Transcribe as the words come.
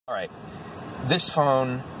Alright, this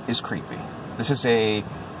phone is creepy. This is a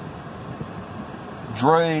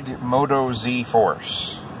Droid Moto Z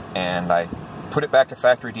Force, and I put it back to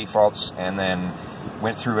factory defaults and then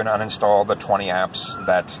went through and uninstalled the 20 apps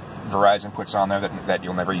that Verizon puts on there that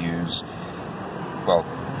you'll never use. Well,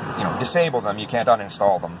 you know, disable them. You can't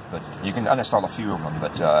uninstall them, but you can uninstall a few of them.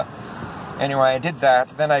 But anyway, I did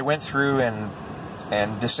that. Then I went through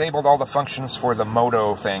and disabled all the functions for the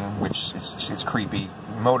Moto thing, which is creepy.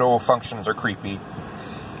 Moto functions are creepy.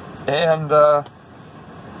 And, but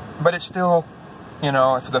it's still, you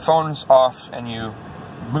know, if the phone's off and you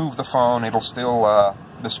move the phone, it'll still,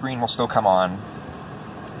 the screen will still come on.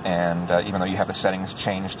 And even though you have the settings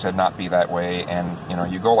changed to not be that way, and, you know,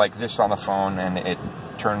 you go like this on the phone and it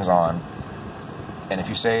turns on. And if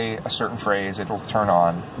you say a certain phrase, it'll turn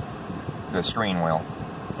on. The screen will.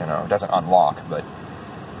 You know, it doesn't unlock, but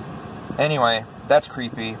anyway, that's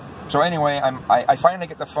creepy. So anyway, I finally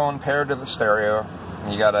get the phone paired to the stereo.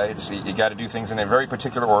 You gotta do things in a very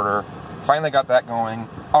particular order. Finally got that going.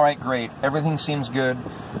 All right, great. Everything seems good.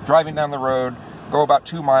 Driving down the road, go about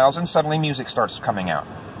 2 miles, and suddenly music starts coming out.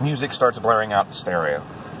 Music starts blaring out the stereo.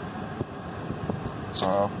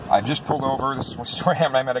 So I've just pulled over. This is where I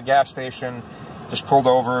am. I'm at a gas station. Just pulled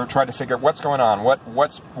over, tried to figure out what's going on,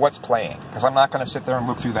 what's playing, because I'm not going to sit there and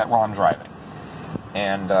look through that while I'm driving.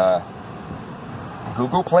 And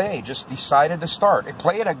Google Play just decided to start. It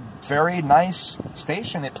played a very nice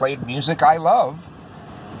station. It played music I love,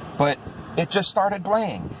 but it just started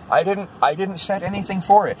playing. I didn't set anything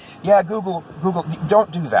for it. Yeah, Google,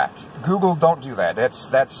 don't do that. Google, don't do that.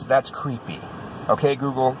 That's creepy. Okay,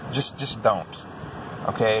 Google, just don't.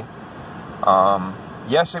 Okay.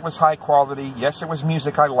 Yes, it was high quality. Yes, it was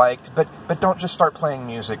music I liked, but don't just start playing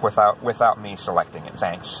music without me selecting it.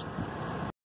 Thanks.